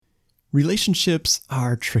Relationships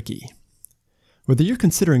are tricky. Whether you're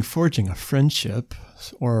considering forging a friendship,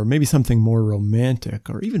 or maybe something more romantic,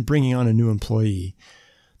 or even bringing on a new employee,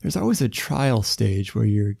 there's always a trial stage where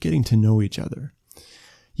you're getting to know each other.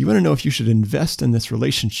 You want to know if you should invest in this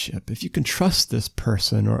relationship, if you can trust this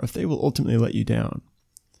person, or if they will ultimately let you down.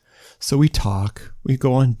 So we talk, we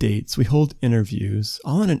go on dates, we hold interviews,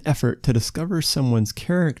 all in an effort to discover someone's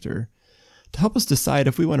character, to help us decide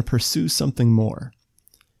if we want to pursue something more.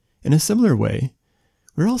 In a similar way,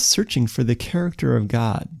 we're all searching for the character of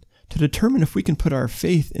God to determine if we can put our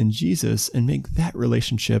faith in Jesus and make that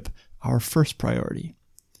relationship our first priority.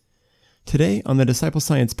 Today on the Disciple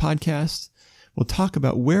Science Podcast, we'll talk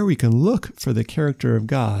about where we can look for the character of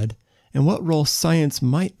God and what role science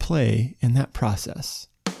might play in that process.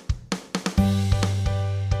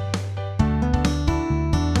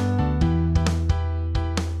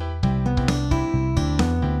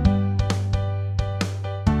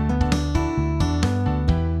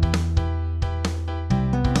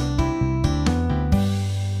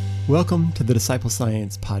 Welcome to the Disciple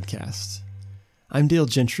Science Podcast. I'm Dale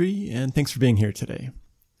Gentry, and thanks for being here today.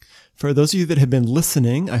 For those of you that have been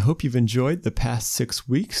listening, I hope you've enjoyed the past 6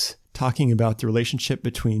 weeks talking about the relationship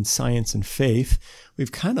between science and faith.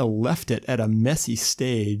 We've kind of left it at a messy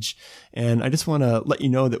stage, and I just want to let you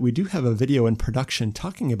know that we do have a video in production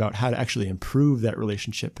talking about how to actually improve that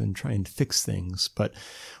relationship and try and fix things. But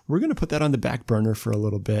we're going to put that on the back burner for a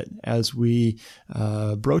little bit as we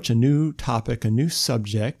broach a new topic, a new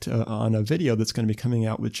subject on a video that's going to be coming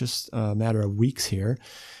out with just a matter of weeks here.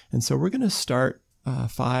 And so we're going to start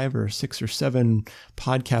 5 or 6 or 7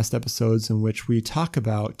 podcast episodes in which we talk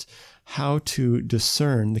about how to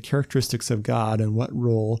discern the characteristics of God and what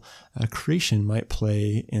role creation might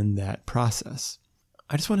play in that process.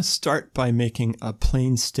 I just want to start by making a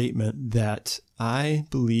plain statement that I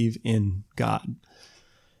believe in God.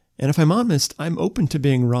 And if I'm honest, I'm open to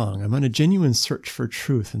being wrong. I'm on a genuine search for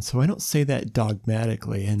truth, and so I don't say that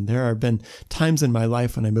dogmatically. And there have been times in my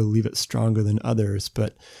life when I believe it stronger than others,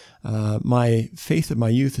 but my faith of my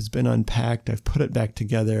youth has been unpacked. I've put it back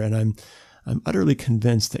together, and I'm utterly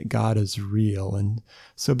convinced that God is real. And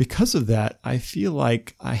so because of that, I feel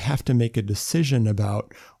like I have to make a decision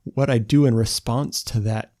about what I do in response to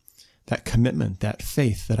that commitment, that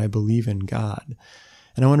faith that I believe in God.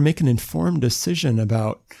 And I want to make an informed decision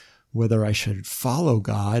about whether I should follow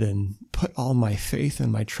God and put all my faith and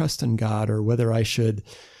my trust in God, or whether I should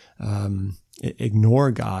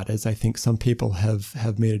ignore God, as I think some people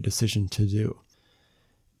have made a decision to do.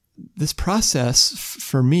 This process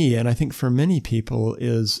for me, and I think for many people,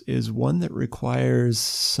 is one that requires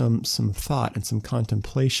some thought and some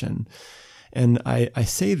contemplation. And I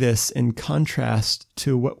say this in contrast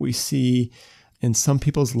to what we see in some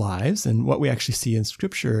people's lives and what we actually see in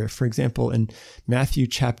Scripture. For example, in Matthew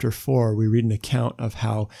chapter 4, we read an account of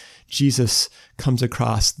how Jesus comes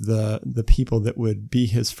across the people that would be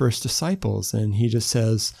his first disciples, and he just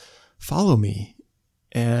says, "Follow me."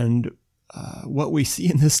 And what we see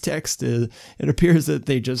in this text is it appears that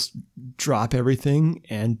they just drop everything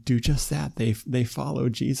and do just that. They follow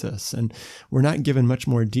Jesus. And we're not given much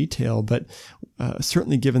more detail, but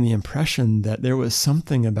certainly given the impression that there was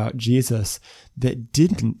something about Jesus that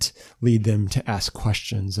didn't lead them to ask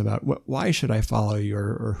questions about why should I follow you,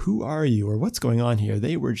 or who are you, or what's going on here.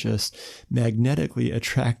 They were just magnetically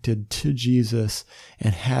attracted to Jesus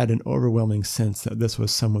and had an overwhelming sense that this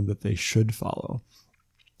was someone that they should follow.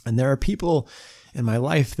 And there are people in my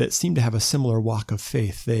life that seem to have a similar walk of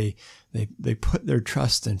faith. They put their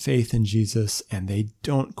trust and faith in Jesus, and they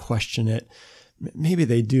don't question it. Maybe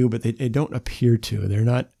they do, but they don't appear to. They're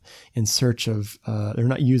not in search of, they're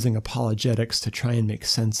not using apologetics to try and make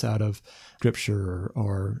sense out of Scripture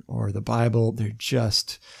or the Bible. They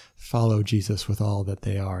just follow Jesus with all that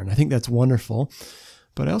they are. And I think that's wonderful.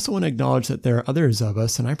 But I also want to acknowledge that there are others of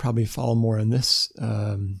us, and I probably fall more in this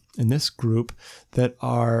group, that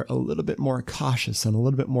are a little bit more cautious and a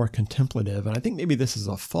little bit more contemplative. And I think maybe this is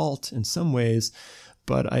a fault in some ways,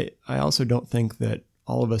 but I also don't think that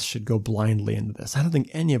all of us should go blindly into this. I don't think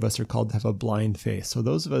any of us are called to have a blind faith. So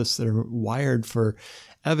those of us that are wired for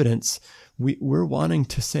evidence, we're wanting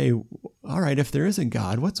to say, all right, if there is a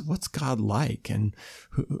God, what's God like? And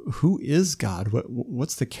who is God?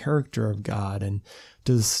 What's the character of God? And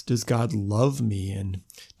does God love me? And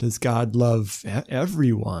does God love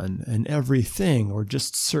everyone and everything, or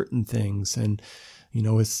just certain things? And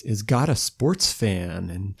is God a sports fan?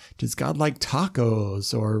 And does God like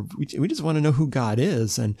tacos? Or we just want to know who God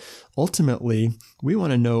is. And ultimately, we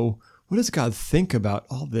want to know What does God think about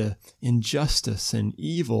all the injustice and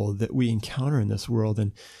evil that we encounter in this world?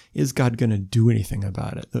 And is God going to do anything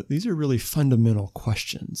about it? These are really fundamental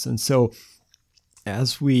questions. And so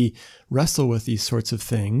as we wrestle with these sorts of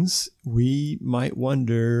things, we might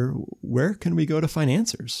wonder, where can we go to find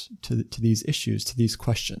answers to these issues, to these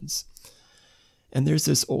questions? And there's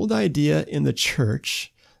this old idea in the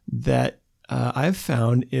church that I've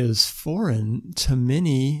found is foreign to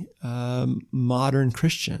many modern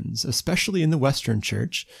Christians, especially in the Western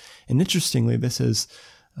church. And interestingly, this is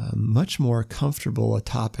much more comfortable a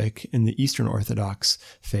topic in the Eastern Orthodox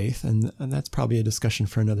faith, and that's probably a discussion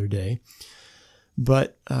for another day.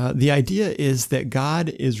 But the idea is that God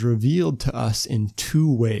is revealed to us in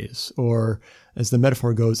two ways, or as the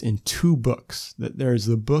metaphor goes, in two books. That there's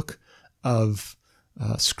the book of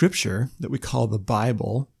Scripture that we call the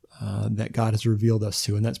Bible, that God has revealed us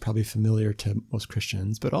to, and that's probably familiar to most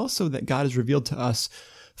Christians, but also that God is revealed to us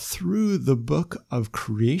through the book of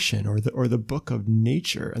creation or the book of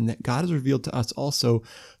nature, and that God is revealed to us also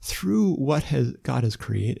through what God has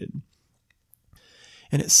created.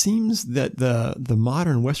 And it seems that the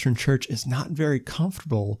modern Western church is not very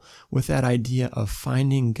comfortable with that idea of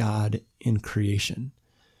finding God in creation.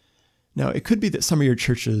 Now, it could be that some of your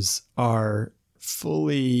churches are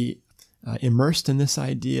fully immersed in this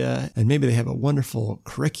idea, and maybe they have a wonderful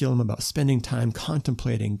curriculum about spending time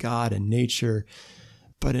contemplating God and nature.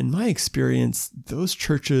 But in my experience, those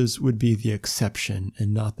churches would be the exception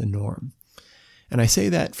and not the norm. And I say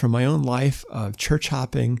that from my own life of church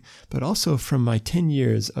hopping, but also from my 10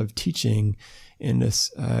 years of teaching in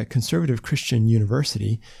this conservative Christian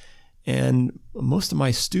university. And most of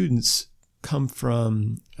my students come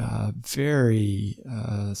from very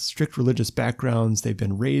strict religious backgrounds. They've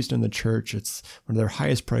been raised in the church. It's one of their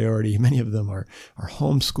highest priority. Many of them are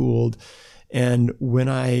homeschooled. And when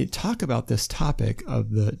I talk about this topic of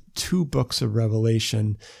the two books of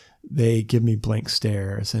Revelation, they give me blank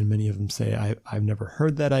stares. And many of them say, I've never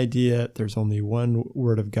heard that idea. There's only one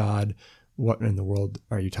word of God. What in the world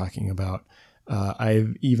are you talking about?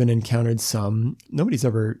 I've even encountered some, nobody's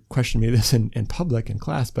ever questioned me this in public in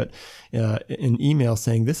class, but in email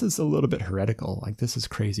saying, this is a little bit heretical. Like, this is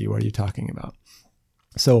crazy. What are you talking about?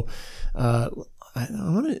 So I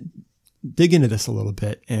want to dig into this a little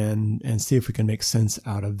bit and see if we can make sense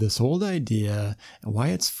out of this old idea and why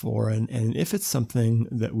it's foreign, and if it's something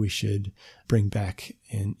that we should bring back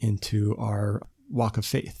into our walk of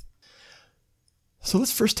faith. So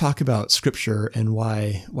let's first talk about Scripture and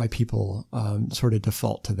why people sort of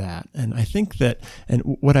default to that. And I think that, and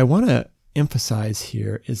what I want to emphasize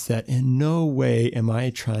here is that in no way am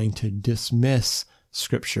I trying to dismiss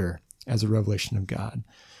Scripture as a revelation of God.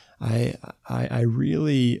 I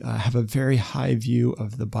really have a very high view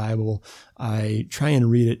of the Bible. I try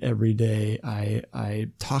and read it every day.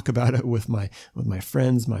 I talk about it with my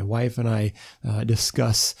friends. My wife and I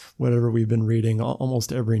discuss whatever we've been reading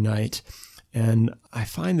almost every night. And I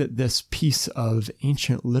find that this piece of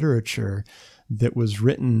ancient literature that was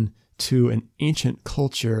written to an ancient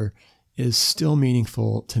culture is still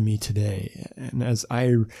meaningful to me today. And as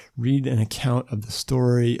I read an account of the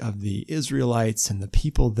story of the Israelites and the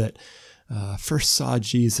people that first saw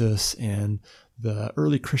Jesus and the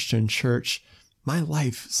early Christian church, my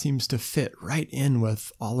life seems to fit right in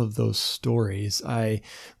with all of those stories. I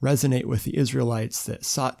resonate with the Israelites that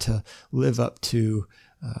sought to live up to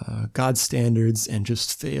God's standards and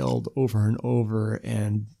just failed over and over,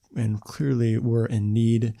 and clearly were in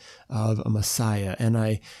need of a Messiah. And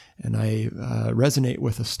I resonate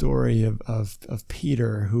with the story of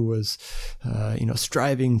Peter, who was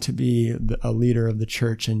striving to be a leader of the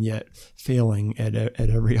church and yet failing at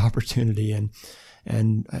every opportunity.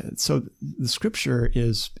 And so the Scripture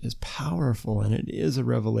is powerful, and it is a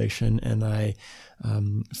revelation, and I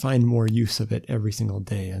find more use of it every single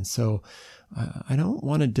day. And so I don't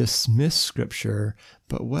want to dismiss Scripture,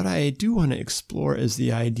 but what I do want to explore is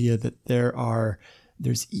the idea that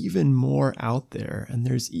there's even more out there, and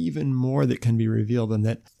there's even more that can be revealed, and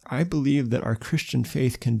that I believe that our Christian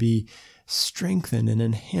faith can be strengthened and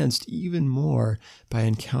enhanced even more by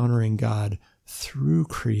encountering God through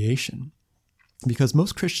creation. Because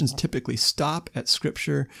most Christians typically stop at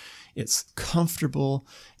Scripture. It's comfortable.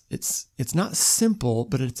 It's not simple,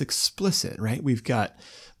 but it's explicit, right? We've got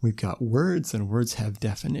words, and words have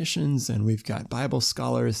definitions, and we've got Bible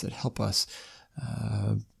scholars that help us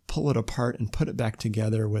pull it apart and put it back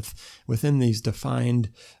together within these defined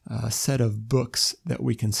set of books that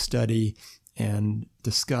we can study and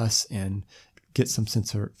discuss and get some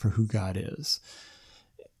sense for who God is.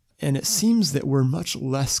 And it seems that we're much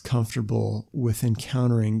less comfortable with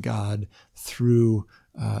encountering God through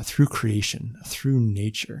through creation, through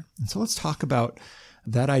nature. And so let's talk about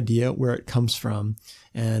that idea, where it comes from,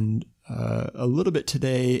 and a little bit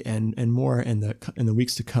today and more in the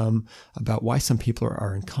weeks to come about why some people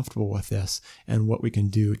are uncomfortable with this and what we can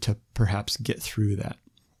do to perhaps get through that.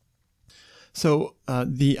 So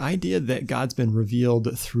the idea that God's been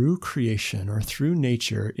revealed through creation or through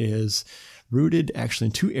nature is rooted actually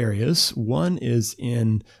in two areas. One is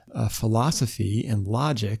in philosophy and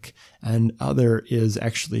logic, and other is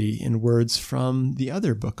actually in words from the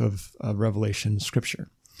other book of Revelation, Scripture.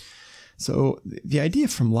 So the idea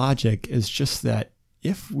from logic is just that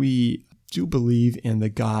if we do believe in the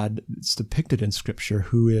God that's depicted in Scripture,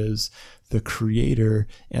 who is the creator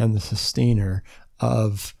and the sustainer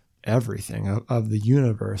of everything, of the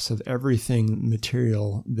universe, of everything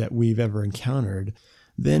material that we've ever encountered,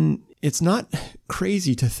 then it's not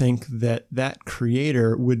crazy to think that that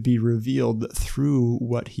creator would be revealed through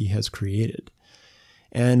what he has created.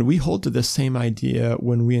 And we hold to this same idea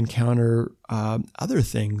when we encounter other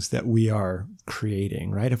things that we are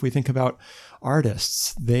creating, right? If we think about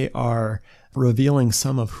artists, they are revealing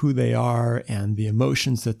some of who they are and the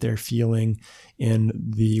emotions that they're feeling in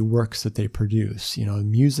the works that they produce. You know,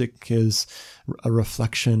 music is a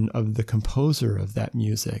reflection of the composer of that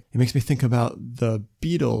music. It makes me think about the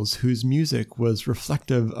Beatles, whose music was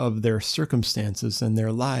reflective of their circumstances and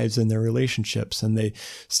their lives and their relationships. And they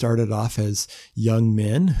started off as young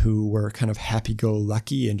men who were kind of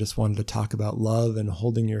happy-go-lucky and just wanted to talk about love and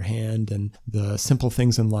holding your hand and the simple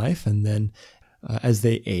things in life. And then as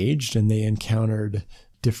they aged and they encountered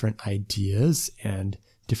different ideas and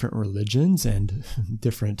different religions and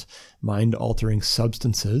different mind-altering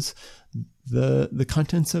substances, the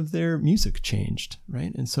contents of their music changed,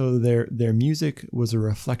 right? And so their music was a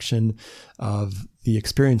reflection of the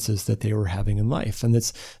experiences that they were having in life. And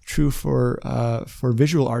that's true for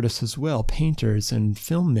visual artists as well. Painters and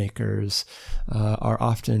filmmakers are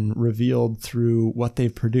often revealed through what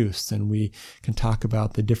they've produced. And we can talk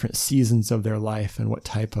about the different seasons of their life and what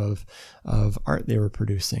type of art they were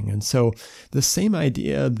producing. And so the same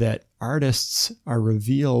idea that artists are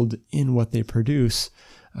revealed in what they produce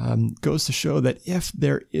goes to show that if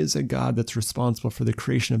there is a God that's responsible for the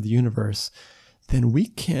creation of the universe, then we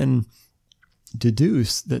can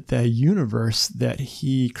deduce that the universe that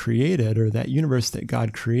he created, or that universe that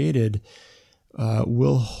God created,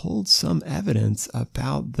 will hold some evidence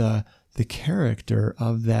about the character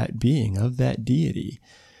of that being, of that deity,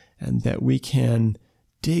 and that we can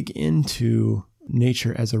dig into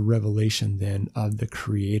nature as a revelation then of the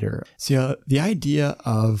creator. So the idea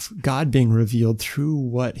of God being revealed through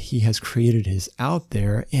what he has created is out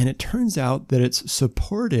there, and it turns out that it's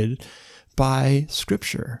supported by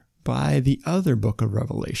Scripture, by the other book of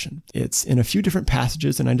Revelation. It's in a few different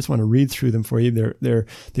passages, and I just want to read through them for you.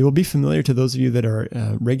 They will be familiar to those of you that are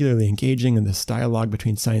regularly engaging in this dialogue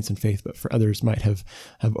between science and faith, but for others might have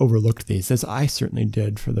overlooked these, as I certainly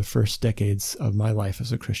did for the first decades of my life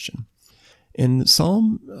as a Christian. In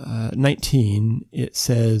Psalm 19, it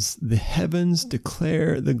says, "The heavens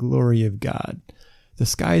declare the glory of God. The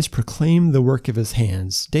skies proclaim the work of his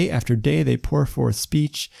hands. Day after day they pour forth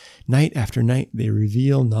speech. Night after night they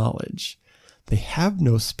reveal knowledge. They have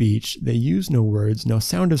no speech, they use no words, no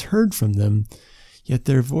sound is heard from them, yet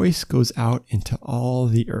their voice goes out into all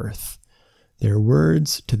the earth, their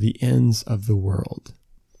words to the ends of the world."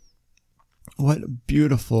 What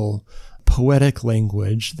beautiful poetic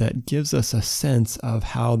language that gives us a sense of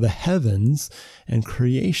how the heavens and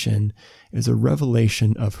creation is a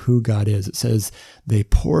revelation of who God is. It says they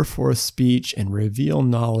pour forth speech and reveal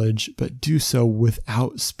knowledge, but do so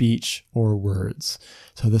without speech or words.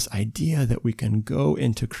 So this idea that we can go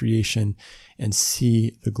into creation and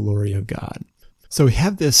see the glory of God. So we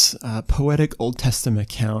have this poetic Old Testament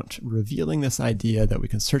account revealing this idea that we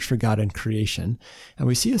can search for God in creation. And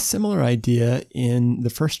we see a similar idea in the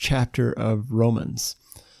first chapter of Romans.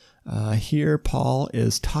 Here, Paul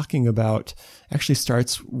is talking about, actually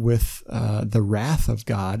starts with the wrath of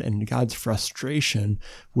God and God's frustration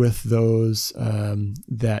with those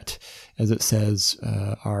that, as it says,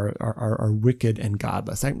 are wicked and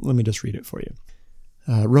godless. Let me just read it for you.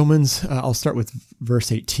 Romans, I'll start with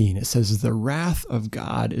verse 18. It says, "The wrath of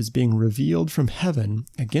God is being revealed from heaven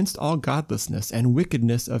against all godlessness and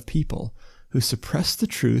wickedness of people who suppress the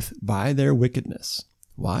truth by their wickedness."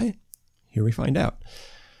 Why? Here we find out.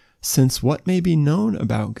 "Since what may be known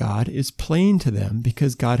about God is plain to them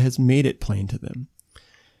because God has made it plain to them.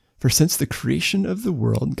 For since the creation of the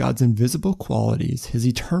world, God's invisible qualities, his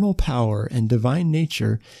eternal power and divine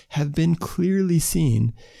nature have been clearly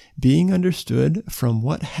seen, being understood from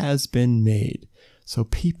what has been made, so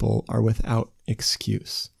people are without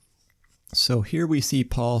excuse." So here we see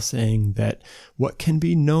Paul saying that what can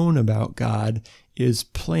be known about God is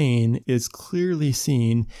plain, is clearly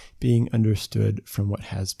seen, being understood from what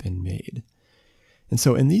has been made. And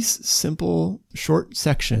so in these simple, short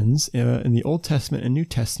sections in the Old Testament and New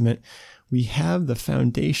Testament, we have the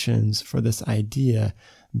foundations for this idea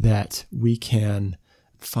that we can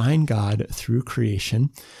find God through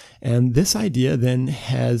creation. And this idea then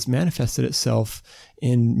has manifested itself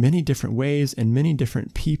in many different ways and many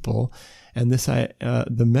different people. And this,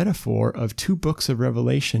 the metaphor of 2 books of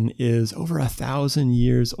Revelation is over 1,000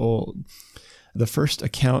 years old. The first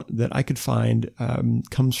account that I could find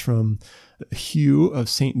comes from Hugh of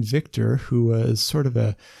St. Victor, who was sort of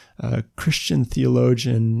a Christian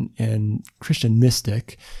theologian and Christian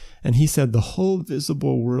mystic. And he said the whole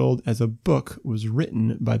visible world as a book was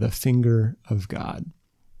written by the finger of God.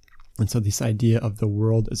 And so this idea of the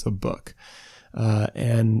world as a book.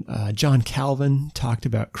 And John Calvin talked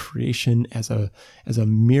about creation as a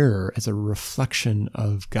mirror, as a reflection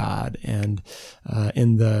of God. And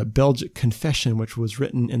in the Belgic Confession, which was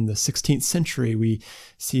written in the 16th century, we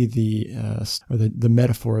see the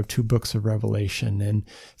metaphor of 2 books of Revelation. And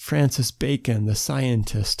Francis Bacon, the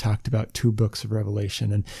scientist, talked about 2 books of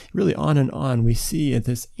Revelation. And really on we see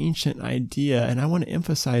this ancient idea. And I want to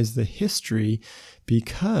emphasize the history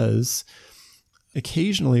because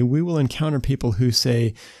occasionally we will encounter people who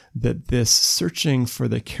say that this searching for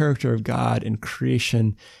the character of God in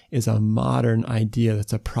creation is a modern idea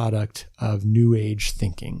that's a product of New Age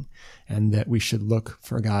thinking, and that we should look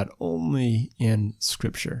for God only in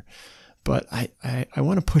Scripture. But I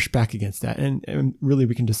want to push back against that. And really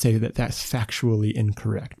we can just say that that's factually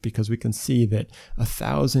incorrect, because we can see that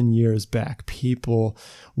 1,000 years back, people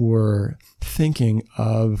were thinking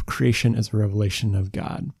of creation as a revelation of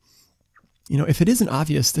God. You know, if it isn't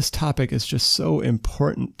obvious, this topic is just so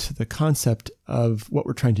important to the concept of what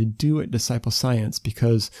we're trying to do at Disciple Science,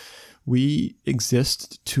 because we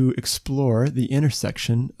exist to explore the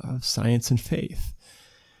intersection of science and faith.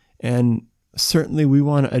 And certainly we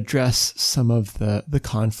want to address some of the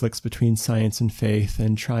conflicts between science and faith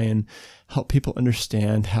and try and help people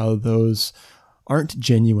understand how those aren't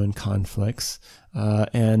genuine conflicts,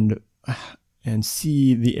 and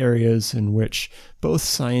see the areas in which both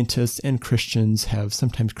scientists and Christians have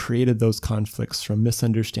sometimes created those conflicts from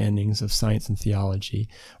misunderstandings of science and theology,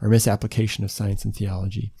 or misapplication of science and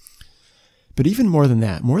theology. But even more than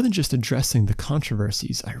that, more than just addressing the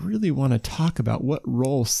controversies, I really want to talk about what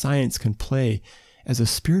role science can play as a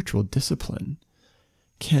spiritual discipline.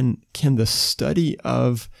 Can the study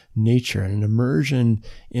of nature and an immersion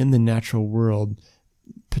in the natural world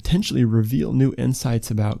potentially reveal new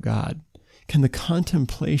insights about God? Can the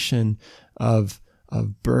contemplation of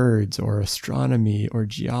birds or astronomy or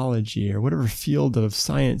geology or whatever field of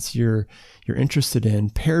science you're interested in,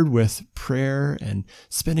 paired with prayer and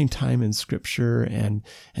spending time in Scripture and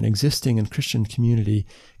existing in Christian community,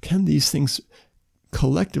 can these things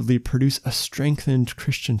collectively produce a strengthened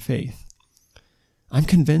Christian faith? I'm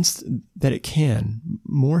convinced that it can,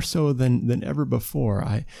 more so than ever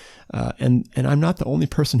before. And I'm not the only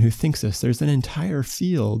person who thinks this. There's an entire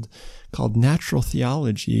field called natural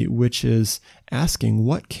theology, which is asking,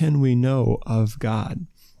 what can we know of God?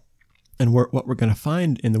 And what we're going to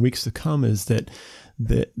find in the weeks to come is that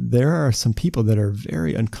there are some people that are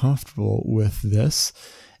very uncomfortable with this.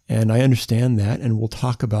 And I understand that, and we'll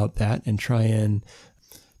talk about that and try and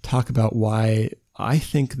talk about why I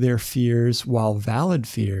think their fears, while valid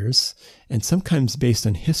fears, and sometimes based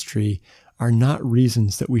on history, are not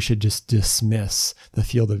reasons that we should just dismiss the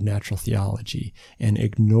field of natural theology and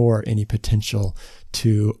ignore any potential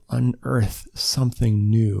to unearth something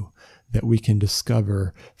new that we can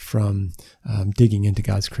discover from digging into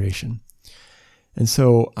God's creation. And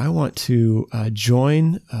so I want to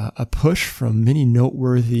join a push from many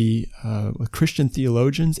noteworthy Christian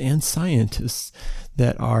theologians and scientists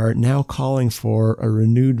that are now calling for a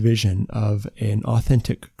renewed vision of an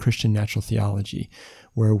authentic Christian natural theology,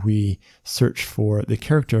 where we search for the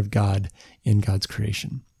character of God in God's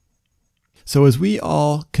creation. So as we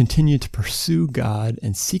all continue to pursue God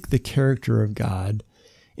and seek the character of God,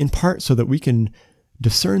 in part so that we can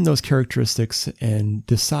discern those characteristics and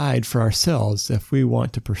decide for ourselves if we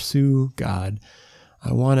want to pursue God,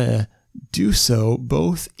 I want to do so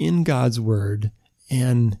both in God's Word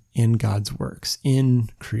and in God's works, in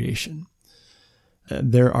creation.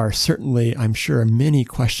 There are certainly, I'm sure, many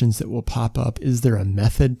questions that will pop up. Is there a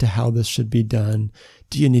method to how this should be done?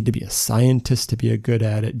 Do you need to be a scientist to be good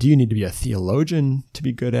at it? Do you need to be a theologian to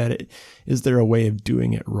be good at it? Is there a way of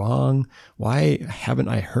doing it wrong? Why haven't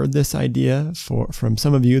I heard this idea from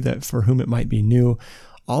some of you that for whom it might be new?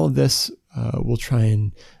 All of this we'll try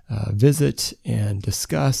and visit and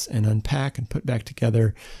discuss and unpack and put back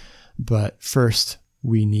together. But first,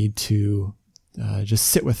 we need to just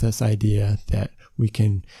sit with this idea that we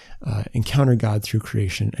can encounter God through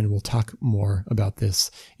creation, and we'll talk more about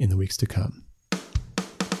this in the weeks to come.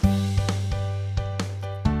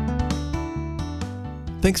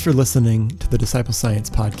 Thanks for listening to the Disciple Science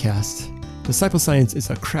Podcast. Disciple Science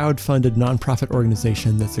is a crowd-funded nonprofit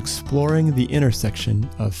organization that's exploring the intersection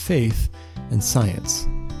of faith and science.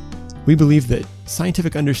 We believe that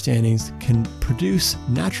scientific understandings can produce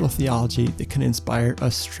natural theology that can inspire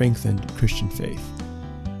a strengthened Christian faith.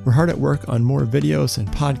 We're hard at work on more videos and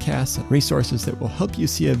podcasts and resources that will help you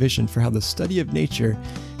see a vision for how the study of nature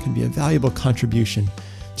can be a valuable contribution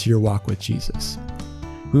to your walk with Jesus.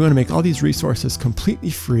 We want to make all these resources completely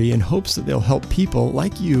free in hopes that they'll help people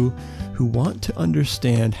like you who want to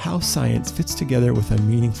understand how science fits together with a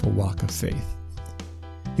meaningful walk of faith.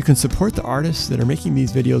 You can support the artists that are making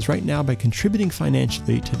these videos right now by contributing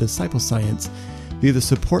financially to Disciple Science via the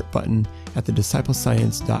support button at the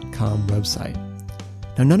disciplescience.com website.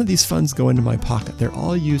 Now, none of these funds go into my pocket. They're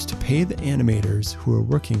all used to pay the animators who are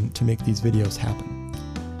working to make these videos happen.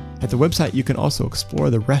 At the website, you can also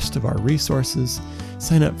explore the rest of our resources,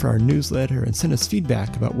 sign up for our newsletter, and send us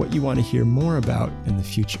feedback about what you want to hear more about in the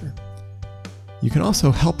future. You can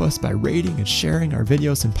also help us by rating and sharing our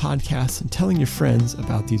videos and podcasts and telling your friends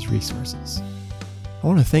about these resources. I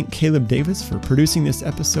want to thank Caleb Davis for producing this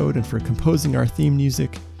episode and for composing our theme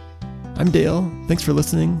music. I'm Dale. Thanks for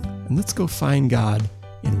listening, and let's go find God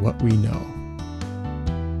in what we know.